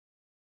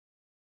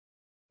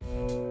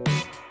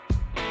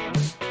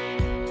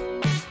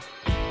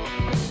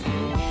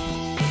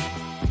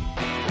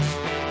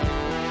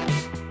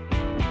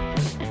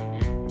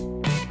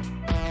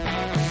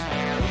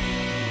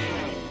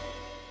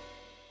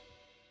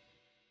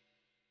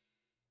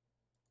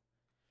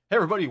Hey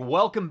everybody,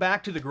 welcome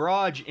back to the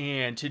garage,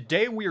 and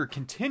today we are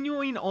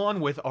continuing on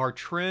with our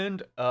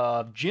trend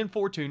of Gen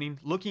 4 tuning,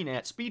 looking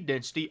at speed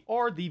density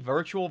or the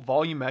virtual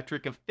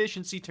volumetric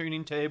efficiency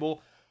tuning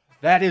table.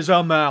 That is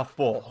a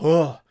mouthful.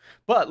 Ugh.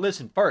 But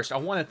listen, first I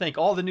want to thank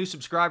all the new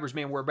subscribers,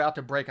 man. We're about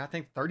to break, I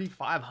think,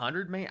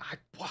 3,500, man.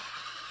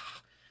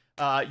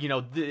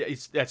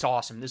 That's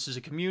awesome. This is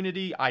a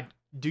community. I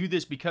do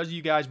this because of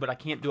you guys, but I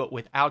can't do it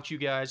without you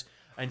guys.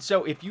 And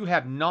so if you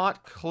have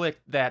not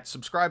clicked that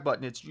subscribe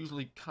button, it's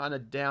usually kind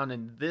of down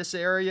in this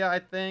area, I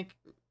think.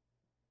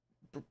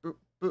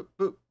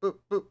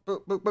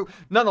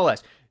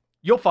 Nonetheless,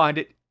 you'll find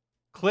it.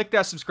 Click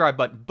that subscribe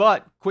button.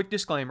 But, quick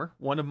disclaimer,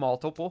 one of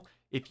multiple.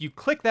 If you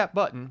click that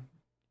button,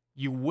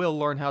 you will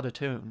learn how to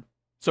tune.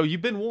 So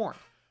you've been warned.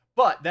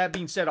 But that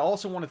being said, I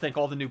also want to thank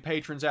all the new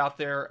patrons out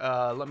there.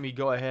 Let me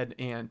go ahead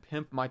and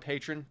pimp my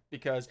patron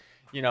because,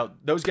 you know,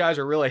 those guys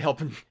are really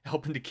helping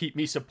to keep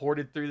me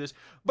supported through this.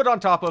 But on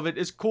top of it,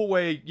 it's a cool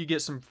way you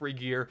get some free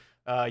gear.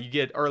 You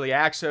get early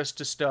access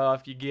to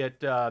stuff. You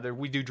get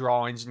we do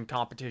drawings and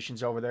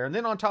competitions over there. And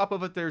then on top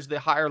of it, there's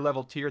the higher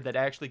level tier that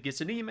actually gets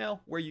an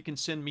email where you can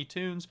send me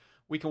tunes.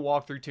 We can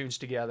walk through tunes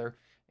together.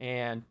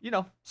 And, you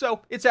know,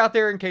 so it's out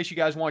there in case you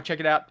guys want to check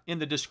it out in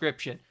the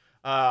description.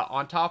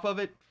 On top of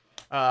it,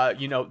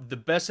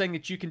 the best thing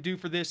that you can do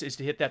for this is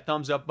to hit that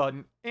thumbs up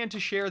button and to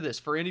share this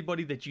for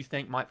anybody that you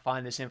think might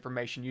find this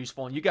information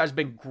useful. And you guys have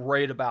been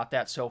great about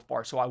that so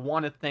far. So I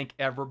want to thank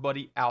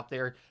everybody out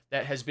there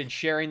that has been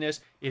sharing this.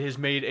 It has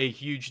made a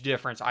huge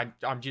difference. I'm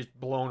just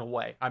blown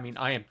away. I mean,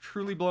 I am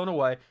truly blown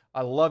away.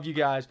 I love you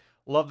guys.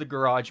 Love the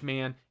garage,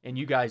 man. And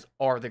you guys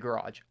are the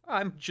garage.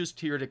 I'm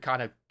just here to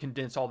kind of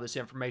condense all this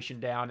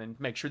information down and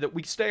make sure that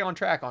we stay on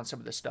track on some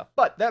of this stuff.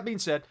 But that being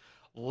said,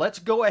 let's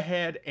go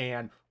ahead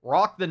and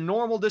rock the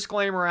normal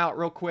disclaimer out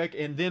real quick,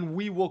 and then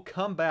we will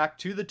come back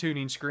to the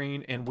tuning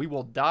screen and we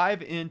will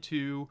dive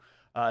into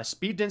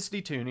speed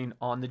density tuning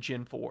on the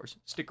Gen 4s.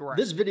 Stick around.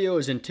 This video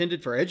is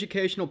intended for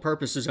educational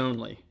purposes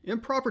only.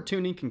 Improper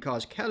tuning can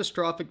cause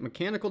catastrophic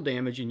mechanical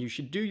damage, and you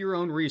should do your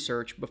own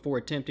research before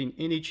attempting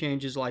any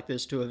changes like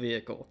this to a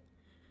vehicle.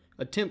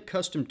 Attempt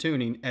custom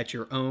tuning at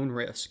your own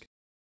risk.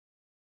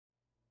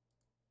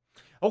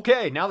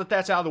 Okay, now that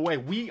that's out of the way,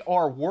 we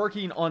are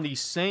working on the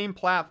same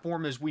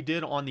platform as we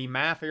did on the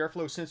MAF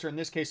airflow sensor. In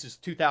this case, it's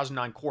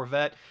 2009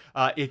 Corvette.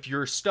 If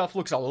your stuff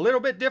looks a little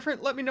bit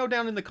different, let me know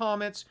down in the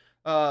comments.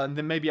 And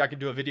then maybe I could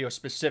do a video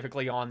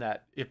specifically on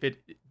that.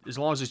 As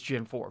long as it's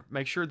Gen 4,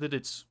 make sure that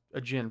it's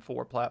a Gen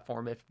 4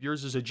 platform. If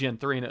yours is a Gen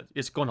 3,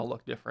 it's going to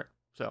look different.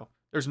 So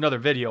there's another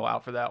video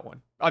out for that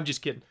one. I'm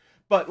just kidding.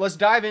 But let's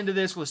dive into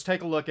this. Let's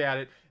take a look at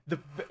it.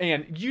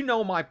 And you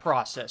know my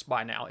process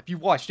by now. If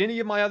you've watched any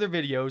of my other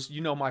videos, you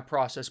know my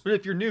process. But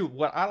if you're new,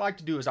 what I like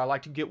to do is I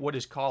like to get what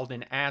is called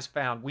an as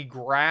found. We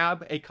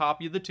grab a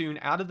copy of the tune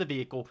out of the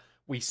vehicle.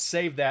 We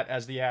save that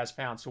as the as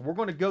found. So we're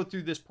going to go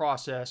through this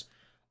process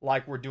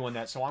like we're doing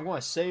that. So I'm going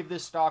to save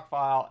this stock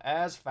file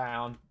as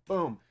found.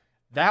 Boom.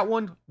 That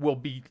one will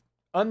be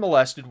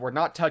unmolested. We're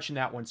not touching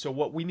that one. So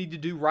what we need to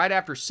do right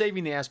after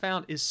saving the as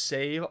found is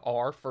save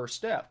our first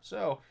step.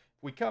 So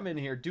if we come in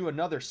here, do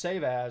another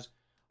save as,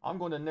 I'm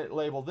going to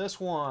label this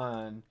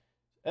one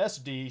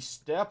SD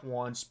step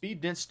 1, speed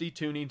density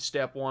tuning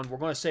step 1. We're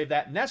going to save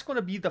that, and that's going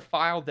to be the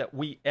file that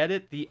we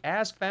edit. The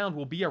as found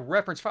will be a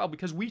reference file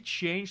because we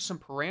changed some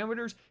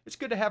parameters. It's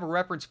good to have a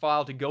reference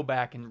file to go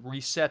back and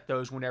reset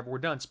those whenever we're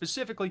done,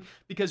 specifically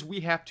because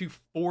we have to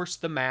force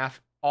the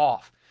MAF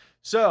off.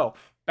 So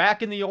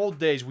back in the old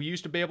days, we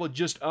used to be able to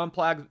just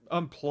unplug,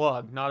 not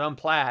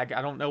unplag.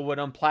 I don't know what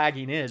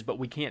unplugging is, but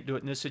we can't do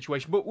it in this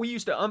situation. But we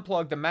used to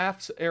unplug the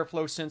MAF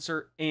airflow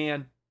sensor,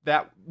 and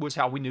that was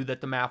how we knew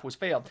that the MAF was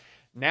failed.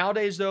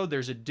 Nowadays, though,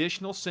 there's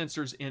additional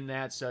sensors in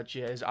that, such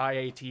as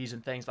IATs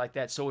and things like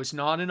that. So it's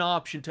not an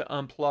option to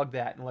unplug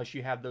that unless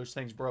you have those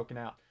things broken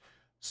out.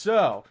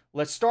 So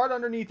let's start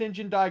underneath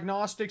engine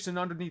diagnostics and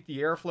underneath the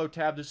airflow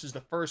tab. This is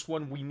the first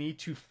one. We need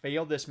to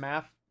fail this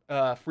MAF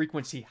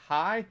frequency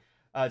high.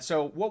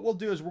 So what we'll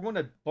do is we're going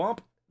to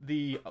bump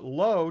the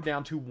low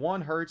down to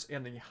 1 hertz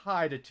and the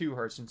high to 2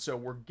 hertz. And so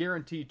we're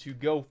guaranteed to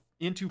go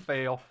into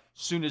fail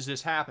as soon as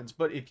this happens.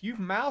 But if you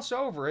mouse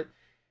over it,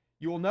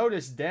 you will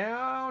notice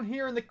down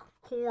here in the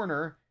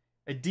corner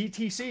a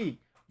DTC.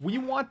 We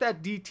want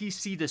that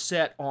DTC to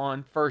set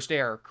on first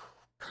error.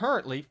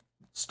 Currently,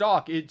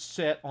 stock, it's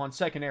set on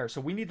second error. So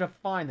we need to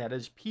find that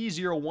as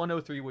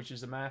P0103, which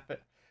is the MAF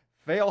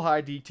fail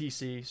high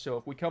DTC. So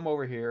if we come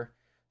over here,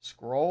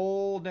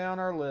 scroll down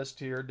our list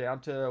here,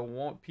 down to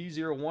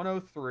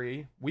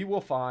P0103, we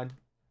will find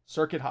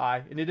circuit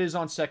high, and it is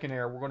on second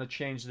error. We're going to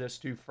change this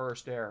to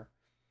first error.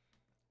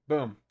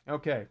 Boom.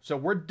 Okay, so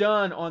we're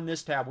done on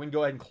this tab. We can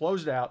go ahead and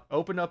close it out,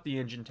 open up the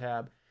engine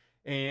tab,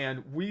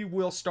 and we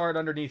will start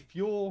underneath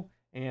fuel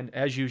and,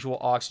 as usual,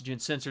 oxygen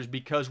sensors,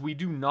 because we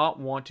do not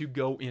want to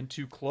go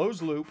into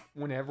closed loop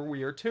whenever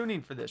we are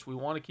tuning for this. We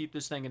want to keep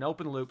this thing in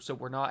open loop so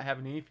we're not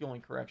having any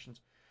fueling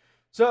corrections.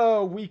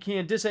 So we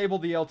can disable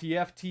the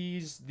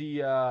LTFTs,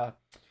 the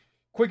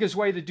Quickest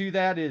way to do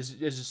that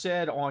is, as I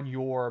said, on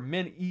your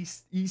min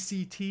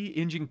ECT,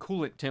 engine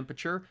coolant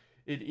temperature.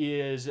 It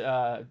is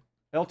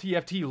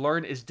LTFT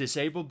learn is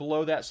disabled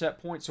below that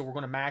set point, so we're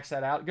going to max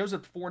that out. It goes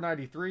up to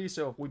 493,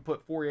 so if we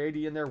put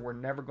 480 in there, we're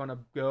never going to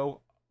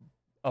go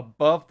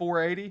above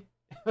 480.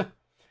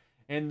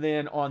 And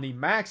then on the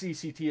max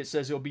ECT, it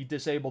says it'll be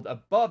disabled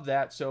above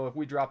that, so if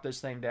we drop this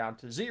thing down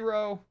to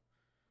 0,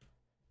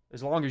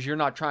 as long as you're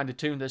not trying to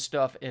tune this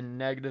stuff in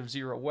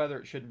 -0 weather,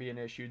 it shouldn't be an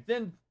issue.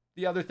 Then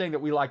the other thing that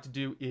we like to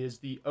do is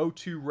the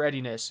O2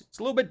 readiness. It's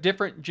a little bit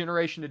different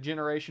generation to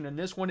generation. In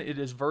this one, it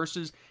is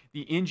versus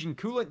the engine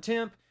coolant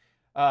temp.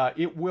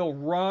 It will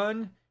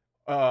run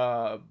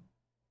above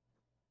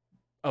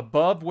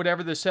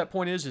whatever the set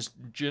point is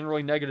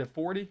generally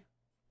 -40.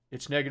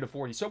 It's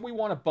 -40. So we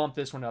want to bump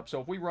this one up. So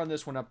if we run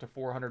this one up to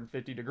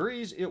 450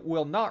 degrees, it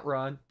will not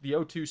run. The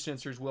O2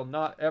 sensors will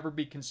not ever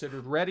be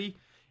considered ready,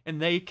 and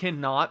they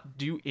cannot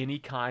do any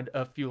kind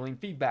of fueling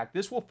feedback.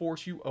 This will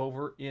force you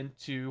over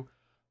into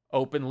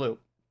open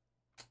loop.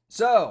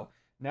 So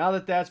now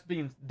that that's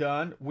being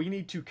done, we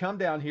need to come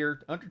down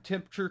here under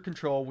temperature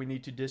control. We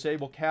need to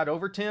disable cat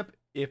over temp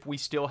if we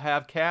still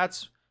have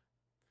cats.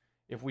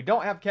 If we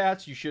don't have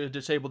cats, you should have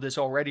disabled this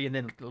already and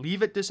then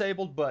leave it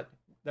disabled, but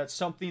that's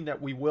something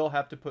that we will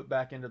have to put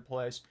back into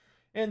place.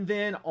 And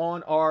then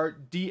on our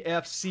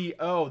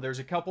DFCO, there's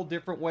a couple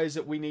different ways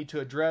that we need to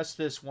address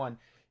this one.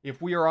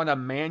 If we are on a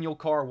manual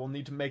car, we'll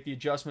need to make the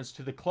adjustments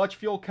to the clutch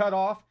fuel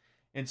cutoff.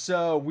 And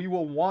so we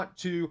will want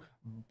to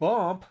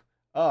bump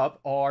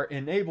up our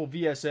enable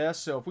VSS.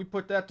 So if we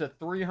put that to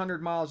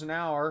 300 miles an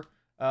hour,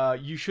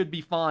 you should be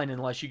fine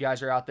unless you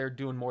guys are out there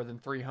doing more than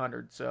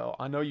 300. So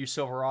I know you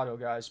Silverado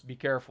guys, be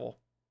careful.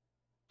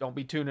 Don't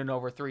be tuning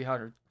over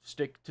 300.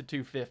 Stick to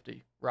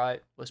 250,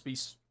 right? Let's be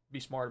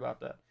smart about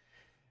that.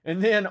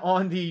 And then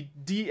on the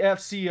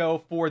DFCO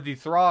for the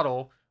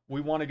throttle, we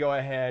want to go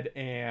ahead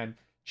and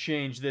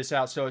change this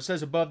out. So it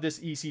says above this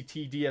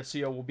ECT,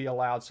 DFCO will be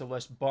allowed. So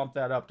let's bump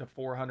that up to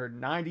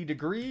 490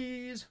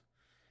 degrees.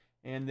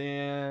 And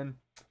then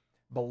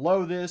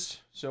below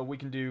this, so we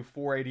can do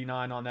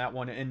 489 on that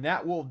one. And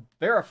that will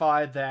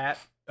verify that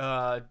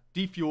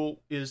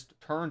defuel is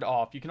turned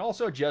off. You can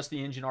also adjust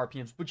the engine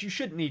RPMs, but you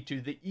shouldn't need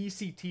to. The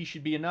ECT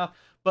should be enough.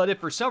 But if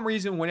for some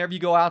reason, whenever you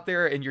go out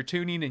there and you're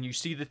tuning and you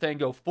see the thing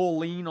go full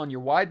lean on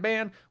your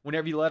wideband,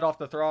 whenever you let off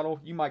the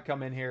throttle, you might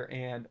come in here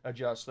and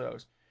adjust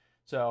those.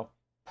 So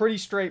pretty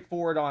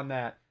straightforward on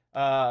that.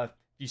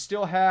 You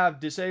still have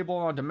disable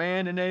on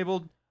demand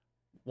enabled.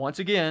 Once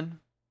again,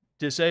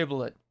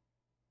 disable it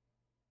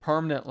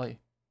permanently.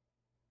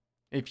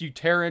 If you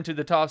tear into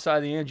the top side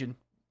of the engine,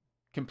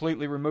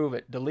 completely remove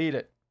it, delete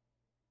it.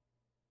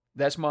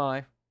 That's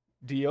my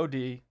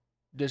DOD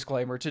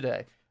disclaimer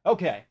today.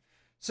 Okay,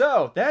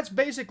 so that's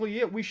basically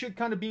it. We should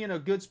kind of be in a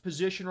good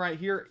position right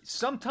here.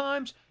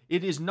 Sometimes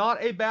it is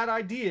not a bad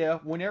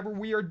idea whenever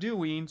we are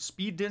doing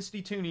speed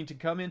density tuning to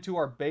come into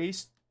our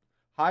base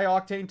high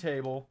octane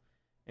table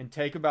and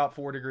take about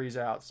 4 degrees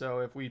out. So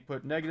if we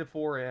put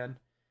 -4 in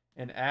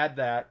and add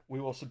that,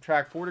 we will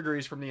subtract 4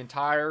 degrees from the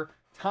entire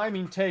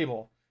timing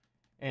table.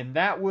 And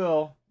that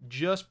will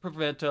just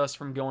prevent us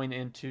from going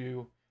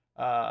into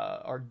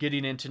or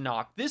getting into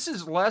knock. This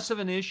is less of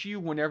an issue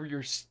whenever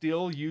you're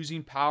still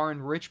using power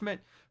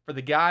enrichment. For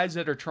the guys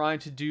that are trying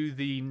to do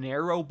the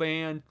narrow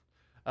band,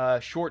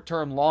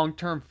 short-term,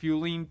 long-term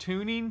fueling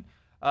tuning,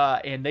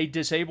 and they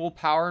disable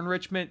power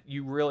enrichment,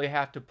 you really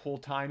have to pull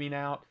timing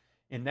out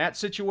in that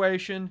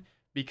situation,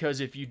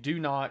 because if you do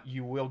not,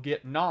 you will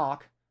get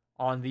knock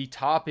on the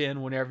top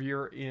end whenever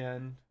you're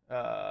in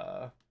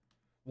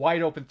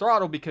wide open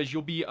throttle, because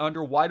you'll be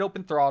under wide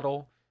open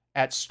throttle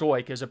at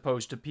stoic as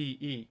opposed to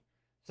PE.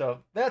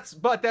 So that's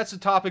a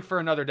topic for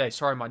another day.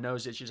 Sorry, my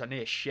nose itches. I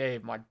need a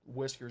shave. My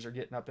whiskers are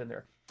getting up in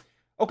there.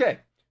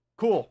 Okay,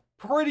 cool.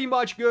 Pretty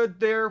much good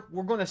there.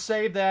 We're going to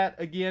save that.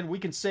 Again, we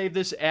can save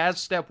this as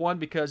step 1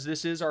 because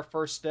this is our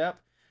first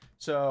step.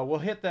 So we'll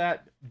hit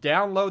that,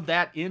 download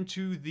that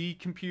into the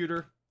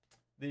computer,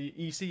 the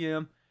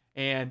ECM,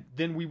 and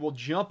then we will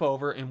jump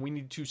over and we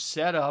need to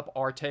set up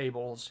our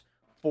tables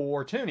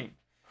for tuning.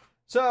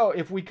 So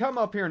if we come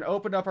up here and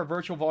open up our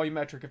virtual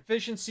volumetric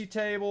efficiency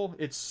table,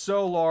 it's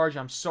so large.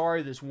 I'm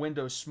sorry, this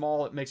window's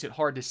small. It makes it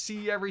hard to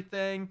see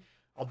everything.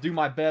 I'll do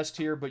my best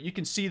here, but you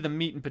can see the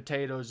meat and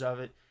potatoes of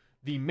it.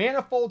 The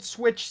manifold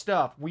switch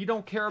stuff, we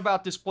don't care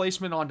about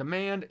displacement on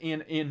demand,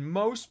 and in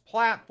most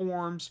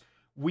platforms,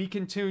 we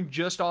can tune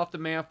just off the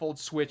manifold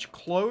switch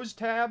closed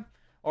tab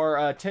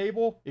or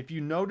table. If you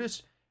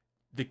notice,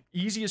 the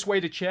easiest way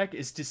to check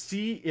is to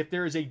see if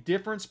there is a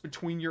difference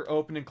between your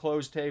open and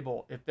closed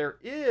table. If there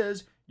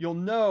is, you'll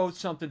know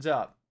something's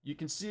up. You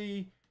can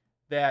see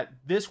that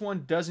this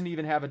one doesn't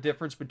even have a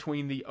difference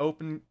between the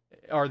open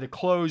or the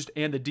closed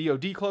and the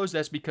DOD closed.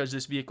 That's because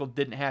this vehicle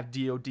didn't have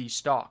DOD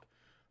stock.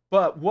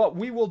 But what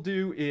we will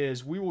do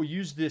is we will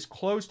use this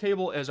closed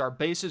table as our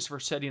basis for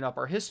setting up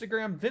our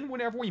histogram. Then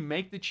whenever we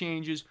make the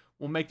changes,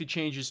 we'll make the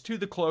changes to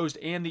the closed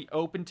and the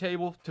open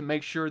table to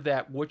make sure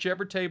that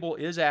whichever table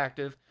is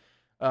active,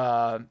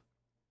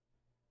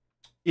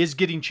 is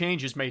getting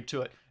changes made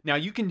to it. Now,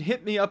 you can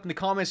hit me up in the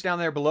comments down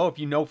there below if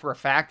you know for a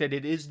fact that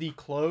it is the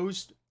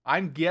closed.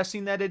 I'm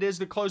guessing that it is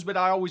the closed, but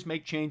I always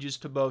make changes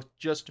to both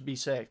just to be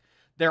safe.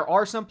 There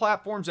are some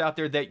platforms out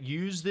there that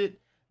use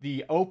it,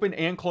 the open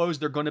and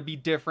closed. They're going to be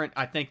different.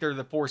 I think they're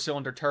the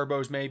 4-cylinder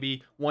turbos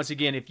maybe. Once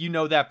again, if you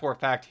know that for a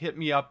fact, hit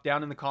me up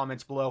down in the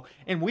comments below,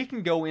 and we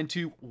can go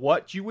into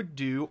what you would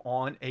do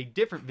on a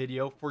different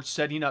video for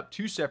setting up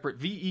 2 separate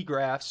VE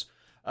graphs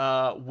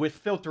with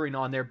filtering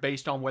on there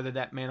based on whether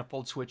that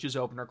manifold switch is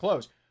open or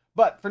closed.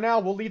 But for now,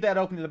 we'll leave that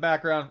open in the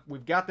background.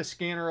 We've got the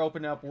scanner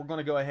open up. We're going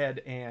to go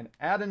ahead and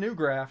add a new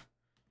graph.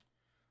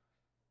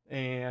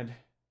 And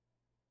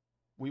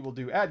we will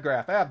do add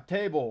graph, add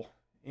table.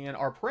 And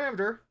our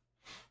parameter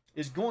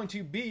is going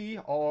to be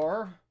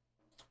our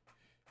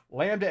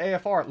lambda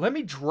AFR. Let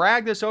me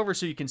drag this over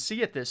so you can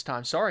see it this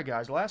time. Sorry,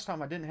 guys. Last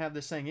time I didn't have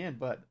this thing in.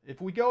 But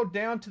if we go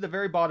down to the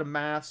very bottom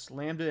maths,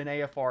 lambda and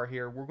AFR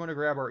here, we're going to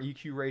grab our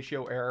EQ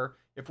ratio error.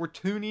 If we're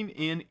tuning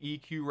in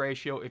EQ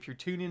ratio, if you're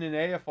tuning in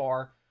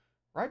AFR,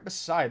 right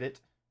beside it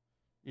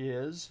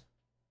is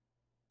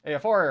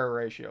AFR error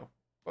ratio.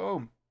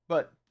 Boom.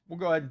 But we'll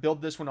go ahead and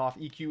build this one off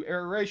EQ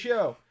error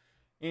ratio.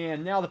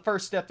 And now the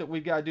first step that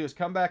we've got to do is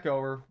come back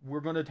over. We're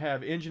going to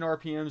have engine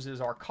RPMs as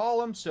our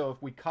column. So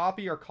if we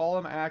copy our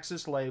column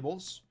axis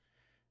labels,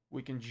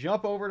 we can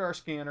jump over to our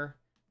scanner,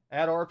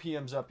 add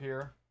RPMs up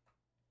here.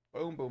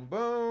 Boom, boom,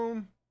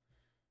 boom.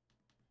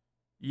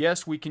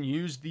 Yes, we can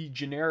use the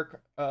generic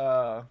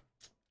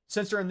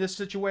sensor in this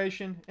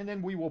situation, and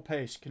then we will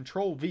paste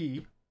Control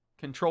V.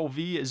 Control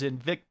V is in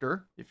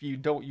Victor if you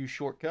don't use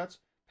shortcuts.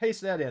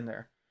 Paste that in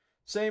there.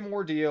 Same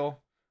ordeal.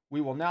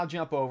 We will now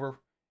jump over,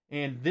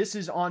 and this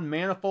is on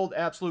manifold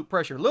absolute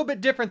pressure. A little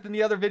bit different than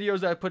the other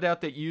videos that I put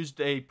out that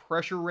used a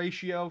pressure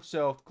ratio.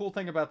 So the cool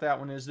thing about that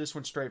one is this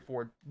one's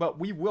straightforward. But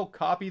we will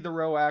copy the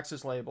row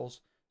axis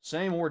labels.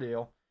 Same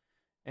ordeal.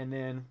 And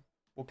then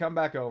we'll come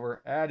back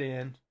over, add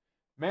in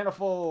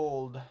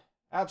manifold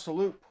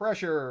absolute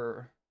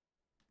pressure.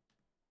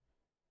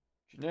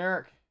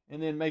 Generic,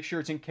 and then make sure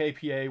it's in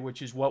kPa,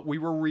 which is what we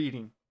were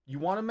reading. You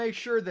want to make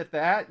sure that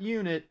that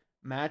unit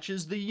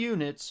matches the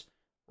units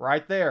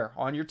right there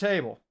on your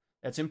table.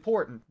 That's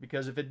important,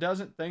 because if it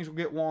doesn't, things will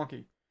get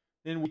wonky.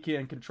 Then we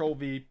can Control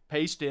V,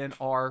 paste in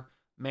our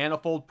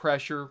manifold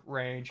pressure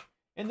range,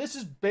 and this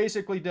is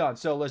basically done.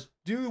 So let's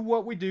do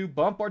what we do,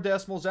 bump our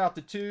decimals out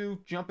to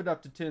 2, jump it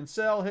up to 10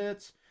 cell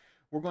hits.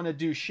 We're going to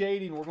do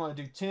shading. We're going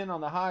to do 10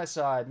 on the high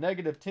side,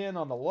 -10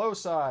 on the low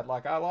side,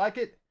 like I like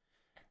it.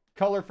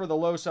 Color for the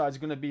low side is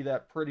going to be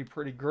that pretty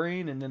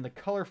green, and then the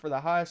color for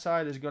the high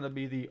side is going to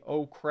be the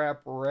oh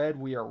crap red.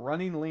 We are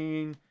running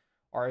lean.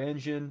 Our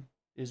engine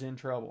is in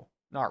trouble.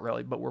 Not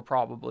really, but we're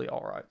probably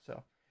all right.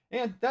 So,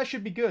 and that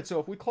should be good. So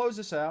if we close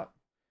this out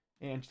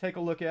and take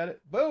a look at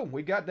it, boom,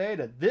 we got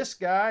data. This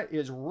guy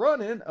is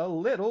running a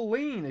little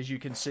lean, as you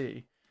can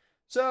see.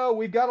 So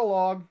we've got a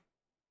log.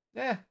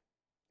 A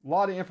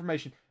lot of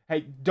information.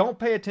 Hey, don't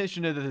pay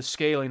attention to the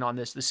scaling on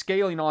this. The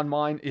scaling on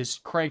mine is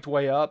cranked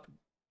way up.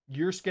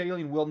 Your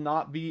scaling will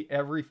not be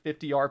every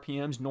 50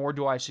 RPMs, nor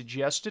do I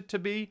suggest it to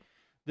be.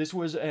 This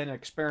was an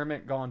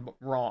experiment gone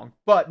wrong.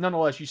 But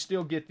nonetheless, you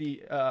still get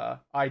the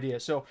idea.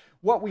 So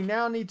what we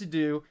now need to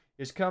do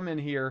is come in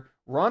here,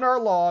 run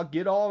our log,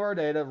 get all of our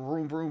data,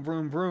 vroom, vroom,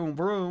 vroom, vroom,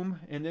 vroom.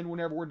 And then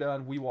whenever we're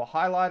done, we will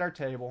highlight our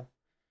table,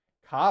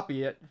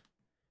 copy it,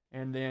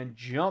 and then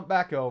jump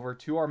back over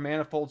to our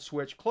manifold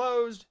switch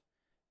closed.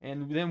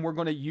 And then we're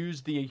going to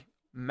use the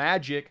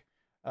magic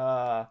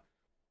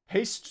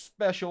paste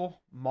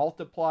special,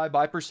 multiply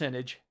by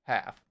percentage,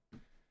 half.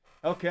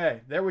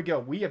 Okay, there we go.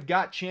 We have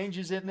got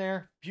changes in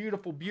there.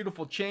 Beautiful,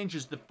 beautiful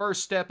changes. The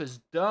first step is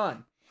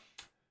done.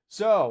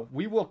 So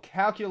we will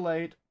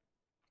calculate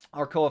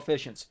our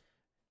coefficients.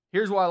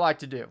 Here's what I like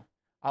to do.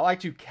 I like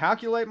to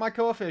calculate my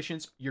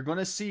coefficients. You're going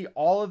to see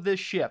all of this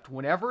shift.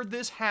 Whenever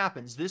this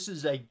happens, this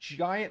is a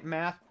giant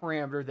math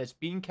parameter that's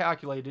being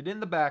calculated in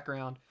the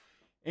background,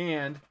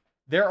 and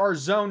there are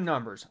zone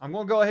numbers. I'm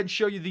going to go ahead and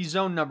show you these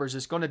zone numbers.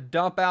 It's going to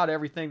dump out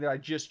everything that I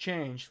just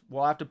changed.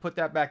 We'll have to put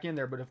that back in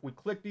there. But if we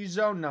click these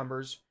zone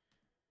numbers,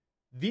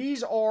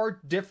 these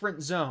are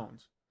different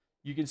zones.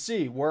 You can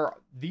see where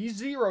these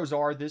zeros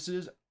are. This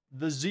is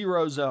the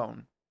 0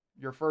 zone,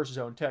 your first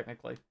zone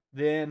technically.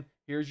 Then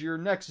here's your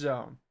next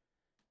zone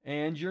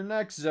and your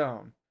next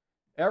zone.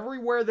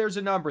 Everywhere there's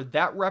a number,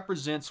 that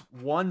represents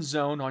one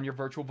zone on your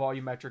virtual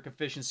volumetric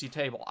efficiency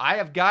table. I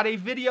have got a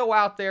video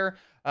out there.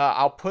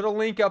 I'll put a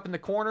link up in the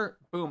corner.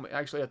 Boom.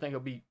 Actually, I think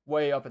it'll be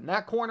way up in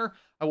that corner.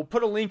 I will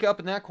put a link up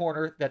in that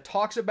corner that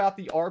talks about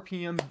the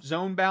RPM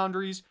zone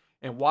boundaries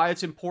and why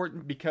it's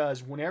important,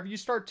 because whenever you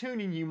start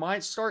tuning, you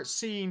might start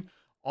seeing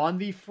on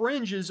the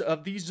fringes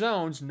of these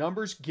zones,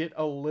 numbers get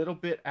a little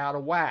bit out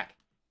of whack.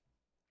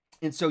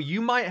 And so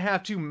you might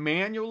have to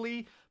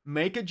manually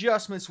make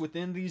adjustments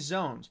within these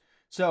zones.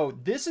 So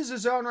this is a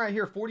zone right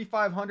here,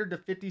 4,500 to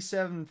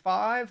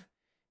 57.5.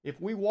 If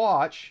we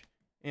watch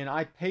and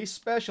I paste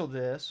special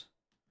this,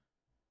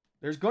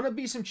 there's going to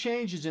be some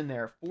changes in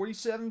there.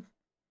 47.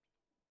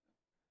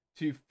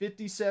 to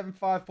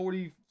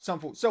 57,540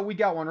 something. So we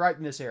got one right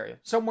in this area,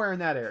 somewhere in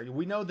that area.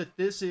 We know that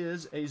this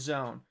is a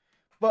zone,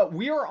 but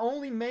we are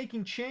only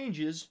making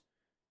changes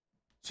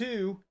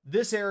to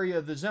this area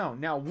of the zone.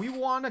 Now we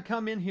want to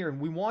come in here and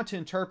we want to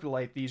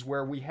interpolate these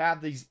where we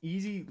have these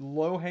easy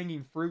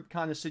low-hanging fruit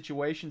kind of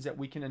situations that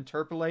we can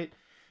interpolate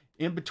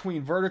in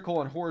between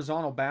vertical and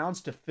horizontal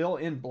bounds to fill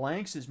in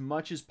blanks as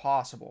much as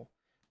possible.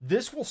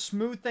 This will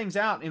smooth things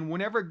out, and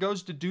whenever it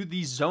goes to do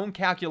the zone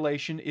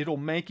calculation, it'll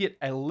make it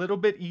a little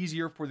bit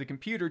easier for the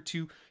computer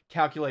to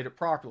calculate it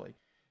properly.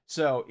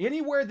 So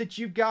anywhere that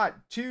you've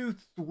got 2,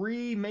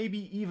 3,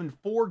 maybe even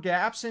 4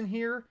 gaps in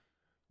here,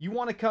 you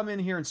want to come in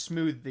here and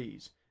smooth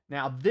these.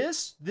 Now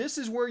this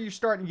is where you're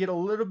starting to get a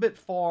little bit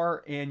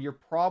far, and you're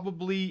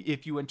probably,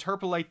 if you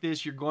interpolate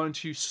this, you're going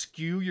to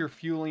skew your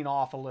fueling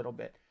off a little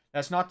bit.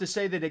 That's not to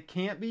say that it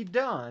can't be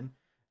done.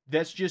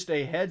 That's just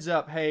a heads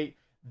up. Hey,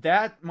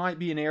 that might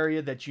be an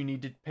area that you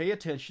need to pay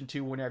attention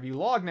to whenever you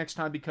log next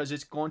time, because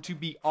it's going to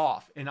be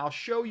off. And I'll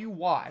show you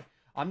why.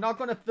 I'm not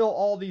going to fill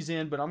all these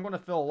in, but I'm going to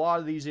fill a lot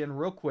of these in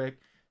real quick,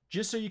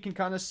 just so you can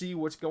kind of see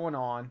what's going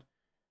on.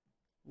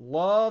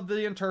 Love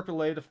the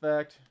interpolate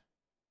effect.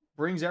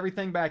 Brings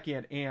everything back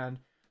in. And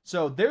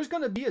so there's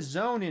going to be a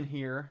zone in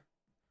here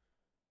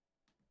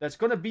that's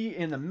going to be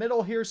in the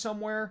middle here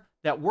somewhere,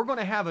 that we're going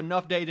to have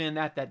enough data in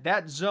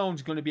that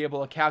zone's going to be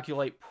able to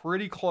calculate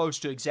pretty close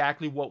to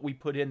exactly what we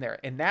put in there.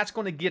 And that's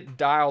going to get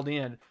dialed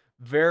in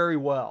very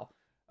well.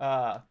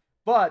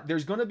 But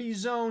there's going to be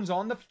zones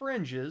on the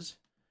fringes,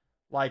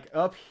 like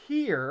up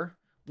here,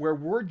 where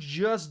we're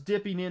just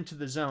dipping into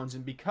the zones.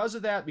 And because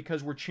of that,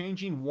 because we're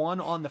changing one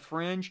on the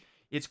fringe,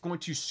 it's going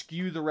to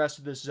skew the rest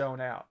of this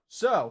zone out.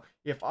 So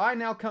if I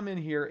now come in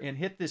here and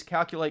hit this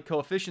calculate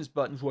coefficients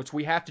button, which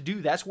we have to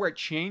do, that's where it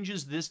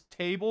changes this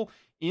table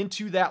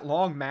into that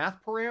long math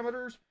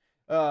parameters.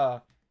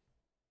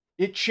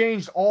 It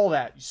changed all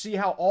that. You see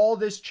how all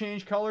this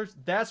changed colors?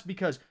 That's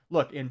because,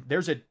 look, and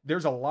there's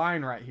a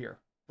line right here.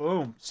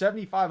 Boom,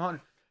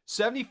 7,500.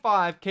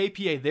 75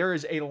 kPa, there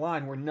is a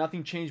line where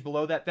nothing changed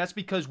below that. That's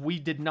because we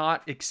did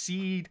not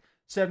exceed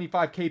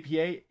 75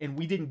 kPa and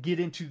we didn't get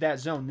into that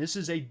zone. This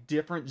is a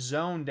different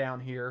zone down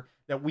here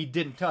that we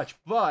didn't touch.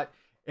 But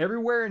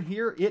everywhere in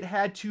here, it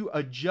had to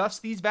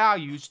adjust these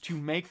values to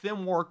make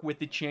them work with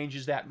the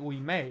changes that we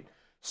made.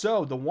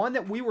 So the one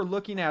that we were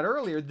looking at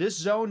earlier, this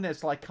zone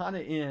that's like kind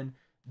of in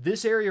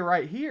this area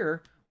right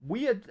here,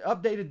 we had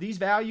updated these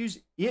values.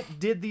 It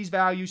did these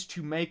values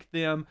to make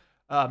them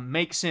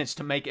make sense,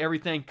 to make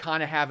everything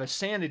kind of have a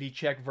sanity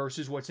check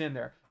versus what's in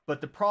there.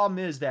 But the problem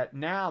is that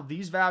now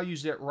these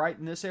values that right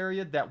in this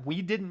area that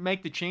we didn't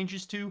make the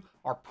changes to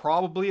are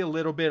probably a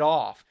little bit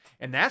off.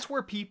 And that's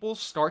where people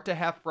start to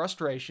have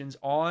frustrations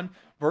on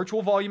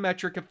virtual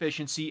volumetric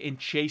efficiency and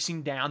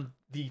chasing down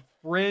the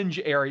fringe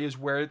areas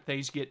where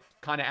things get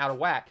kind of out of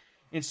whack.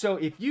 And so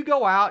if you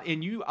go out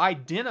and you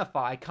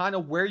identify kind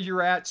of where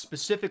you're at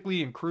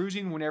specifically in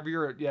cruising, whenever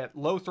you're at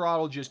low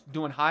throttle, just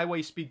doing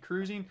highway speed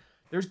cruising,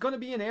 there's going to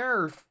be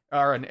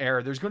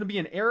there's going to be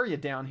an area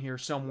down here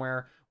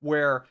somewhere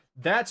where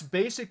that's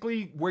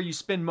basically where you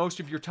spend most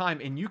of your time,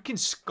 and you can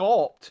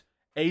sculpt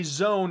a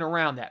zone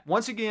around that.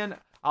 Once again,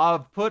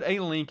 I've put a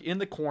link in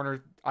the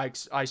corner.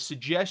 I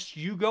suggest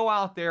you go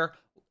out there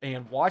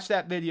and watch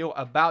that video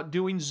about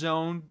doing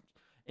zone,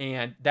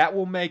 and that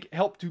will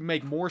help to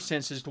make more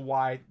sense as to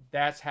why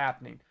that's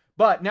happening.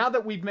 But now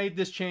that we've made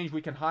this change,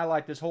 we can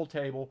highlight this whole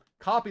table,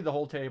 copy the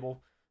whole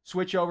table,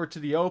 switch over to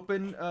the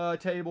open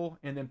table,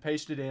 and then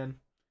paste it in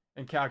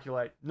and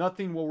calculate.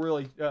 Nothing will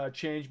really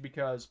change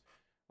because,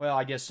 well,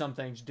 I guess some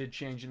things did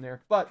change in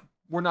there, but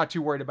we're not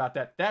too worried about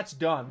that. That's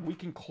done. We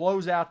can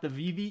close out the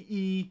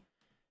VVE,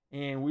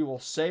 and we will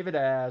save it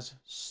as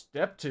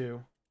step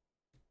 2.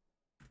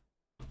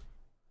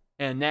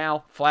 And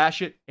now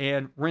flash it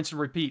and rinse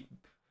and repeat.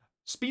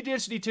 Speed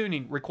density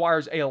tuning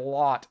requires a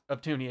lot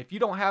of tuning. If you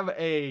don't have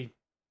a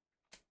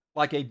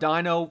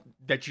dyno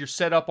that you're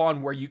set up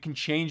on where you can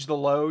change the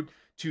load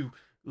to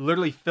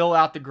literally fill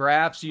out the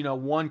graphs,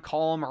 one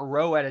column or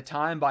row at a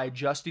time by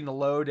adjusting the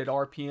load at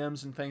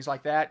RPMs and things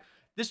like that,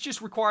 this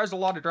just requires a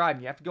lot of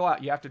driving. You have to go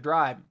out, you have to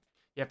drive,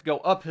 you have to go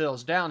up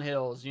hills, down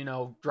hills,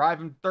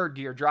 driving 3rd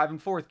gear, driving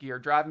 4th gear,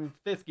 driving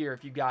 5th gear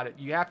if you got it.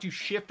 You have to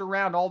shift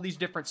around all these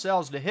different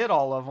cells to hit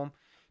all of them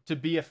to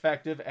be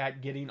effective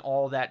at getting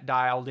all that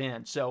dialed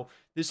in. So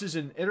this is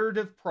an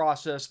iterative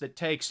process that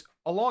takes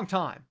a long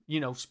time.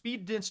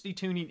 Speed density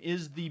tuning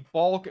is the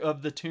bulk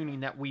of the tuning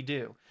that we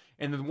do.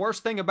 And the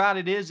worst thing about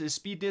it is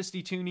speed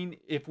density tuning,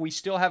 if we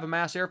still have a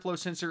mass airflow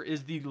sensor,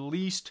 is the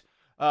least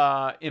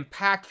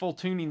impactful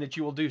tuning that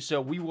you will do.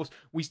 So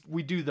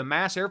we do the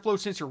mass airflow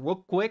sensor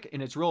real quick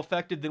and it's real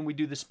effective. Then we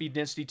do the speed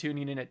density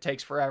tuning and it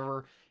takes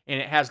forever and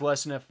it has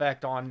less an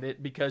effect on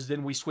it because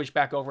then we switch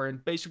back over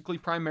and basically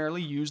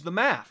primarily use the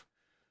math.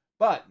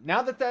 But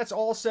now that that's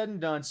all said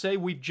and done, say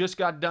we just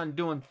got done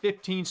doing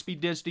 15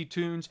 speed density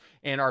tunes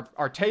and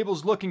our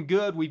table's looking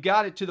good. We've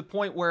got it to the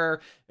point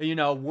where, you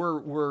know,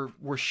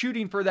 we're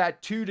shooting for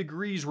that 2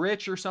 degrees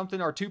rich or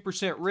something, or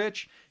 2%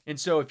 rich. And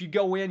so if you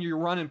go in, you're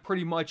running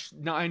pretty much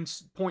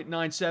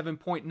 9.97,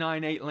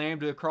 0.98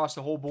 lambda across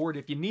the whole board.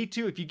 If you need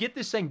to, if you get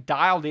this thing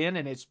dialed in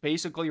and it's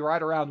basically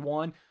right around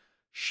 1,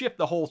 shift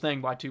the whole thing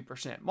by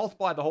 2%.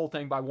 Multiply the whole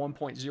thing by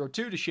 1.02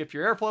 to shift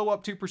your airflow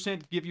up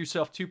 2%, give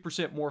yourself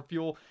 2% more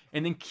fuel,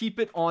 and then keep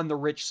it on the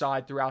rich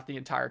side throughout the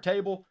entire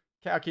table.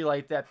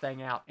 Calculate that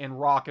thing out and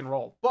rock and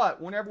roll.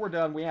 But whenever we're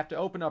done, we have to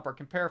open up our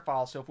compare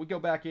file. So if we go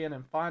back in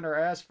and find our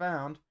as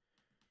found,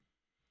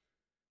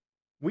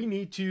 we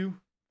need to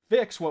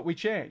fix what we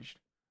changed.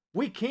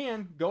 We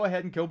can go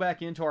ahead and go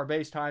back into our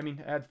base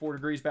timing, add 4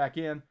 degrees back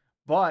in,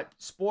 but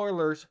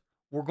spoilers,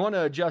 we're going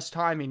to adjust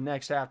timing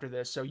next after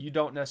this, so you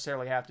don't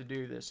necessarily have to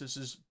do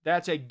this.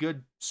 That's a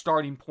good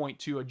starting point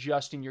to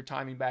adjusting your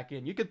timing back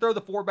in. You can throw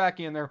the 4 back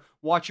in there,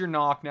 watch your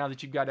knock now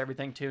that you've got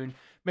everything tuned.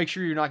 Make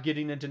sure you're not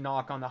getting into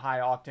knock on the high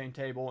octane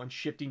table and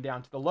shifting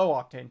down to the low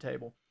octane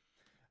table.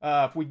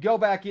 If we go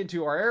back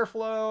into our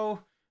airflow,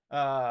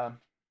 oh,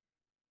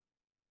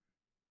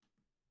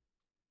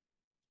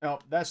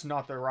 that's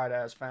not the right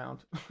as found.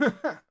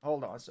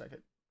 Hold on a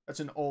second. That's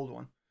an old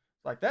one.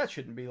 Like, that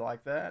shouldn't be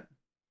like that.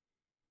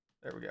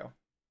 There we go.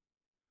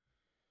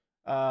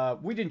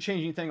 We didn't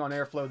change anything on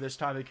airflow this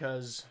time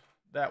because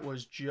that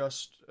was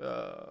just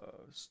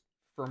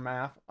for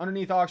math.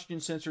 Underneath oxygen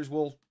sensors,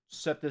 we'll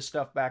set this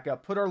stuff back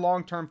up. Put our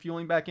long-term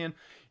fueling back in.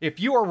 If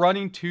you are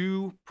running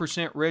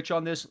 2% rich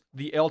on this,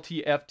 the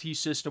LTFT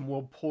system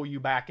will pull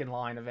you back in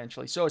line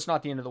eventually. So it's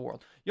not the end of the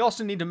world. You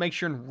also need to make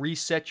sure and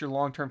reset your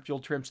long-term fuel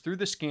trims through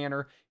the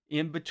scanner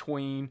in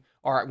between,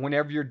 or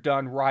whenever you're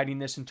done writing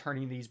this and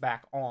turning these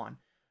back on.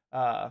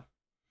 But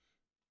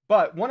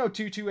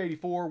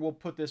 102.284, we'll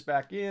put this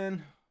back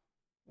in.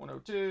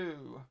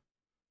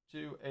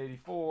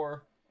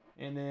 102.284.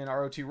 And then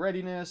our O2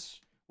 readiness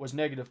was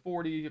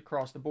 -40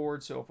 across the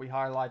board. So if we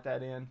highlight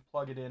that in,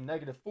 plug it in,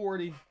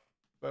 -40,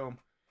 boom.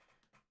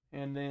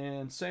 And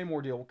then same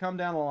ordeal. We'll come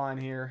down the line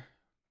here.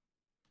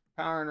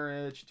 Power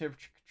enrich,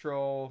 temperature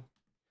control.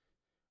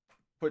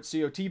 Put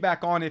COT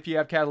back on if you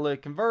have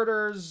catalytic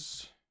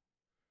converters.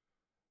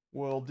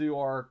 We'll do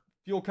our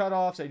fuel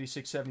cutoffs,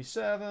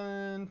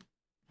 8677.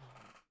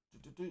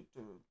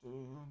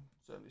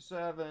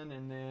 77,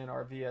 and then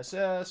our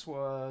VSS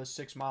was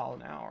 6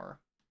 miles an hour.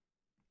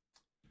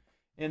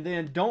 And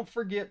then don't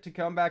forget to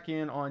come back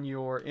in on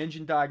your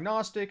engine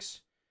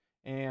diagnostics,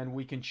 and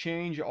we can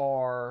change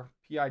our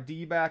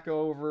PID back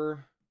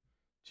over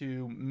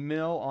to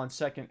mil on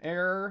second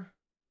error,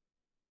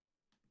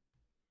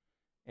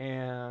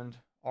 and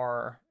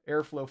our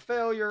airflow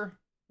failure,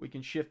 we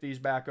can shift these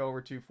back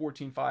over to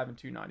 14.5 and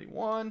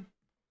 291.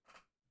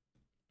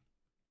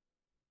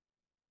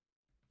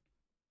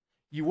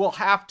 You will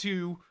have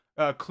to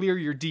clear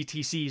your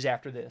DTCs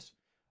after this.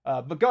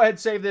 But go ahead and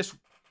save this.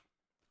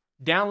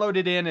 Download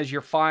it in as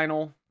your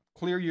final.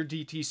 Clear your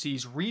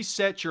DTCs.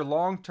 Reset your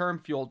long-term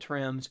fuel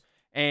trims.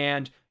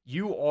 And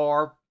you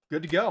are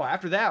good to go.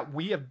 After that,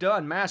 we have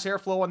done mass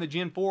airflow on the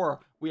Gen 4.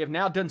 We have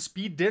now done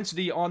speed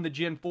density on the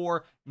Gen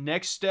 4.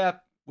 Next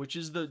step, which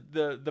is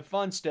the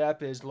fun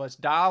step, is let's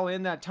dial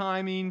in that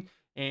timing,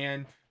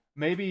 and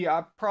maybe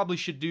I probably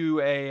should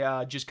do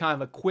a just kind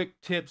of a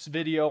quick tips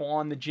video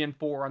on the Gen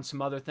 4 on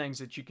some other things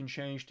that you can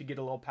change to get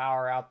a little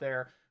power out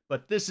there.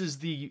 But this is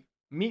the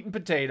meat and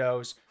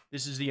potatoes.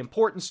 This is the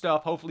important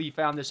stuff. Hopefully you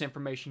found this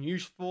information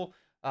useful.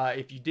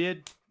 If you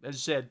did, as I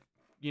said,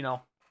 you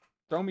know,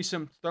 throw me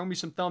some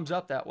thumbs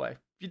up that way.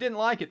 If you didn't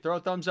like it, throw a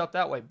thumbs up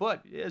that way.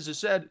 But as I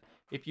said,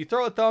 if you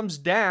throw a thumbs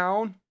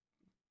down,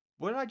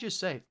 what did I just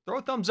say? Throw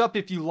a thumbs up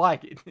if you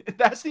like it.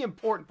 That's the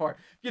important part.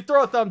 If you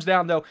throw a thumbs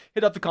down, though,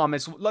 hit up the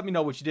comments. Let me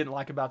know what you didn't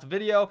like about the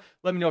video.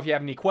 Let me know if you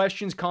have any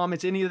questions,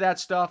 comments, any of that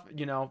stuff.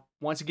 You know,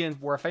 once again,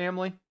 we're a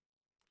family.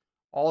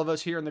 All of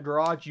us here in the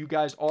garage. You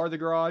guys are the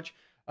garage.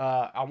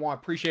 I want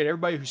to appreciate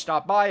everybody who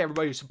stopped by,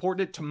 everybody who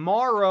supported it.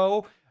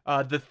 Tomorrow,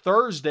 the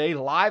Thursday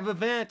live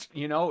event,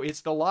 you know,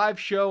 it's the live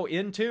show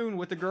in tune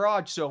with the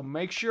garage. So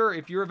make sure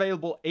if you're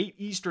available 8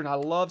 Eastern, I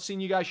love seeing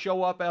you guys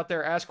show up out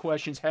there, ask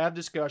questions, have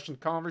discussion,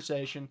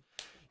 conversation.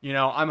 You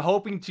know, I'm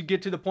hoping to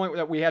get to the point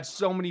that we have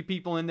so many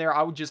people in there.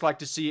 I would just like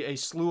to see a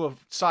slew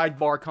of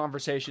sidebar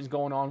conversations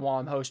going on while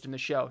I'm hosting the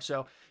show.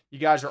 So you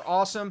guys are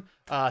awesome.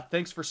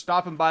 Thanks for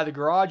stopping by the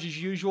garage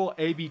as usual.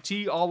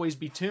 ABT, always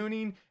be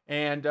tuning.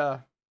 And,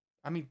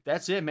 I mean,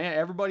 that's it, man.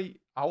 Everybody,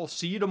 I will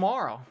see you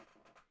tomorrow.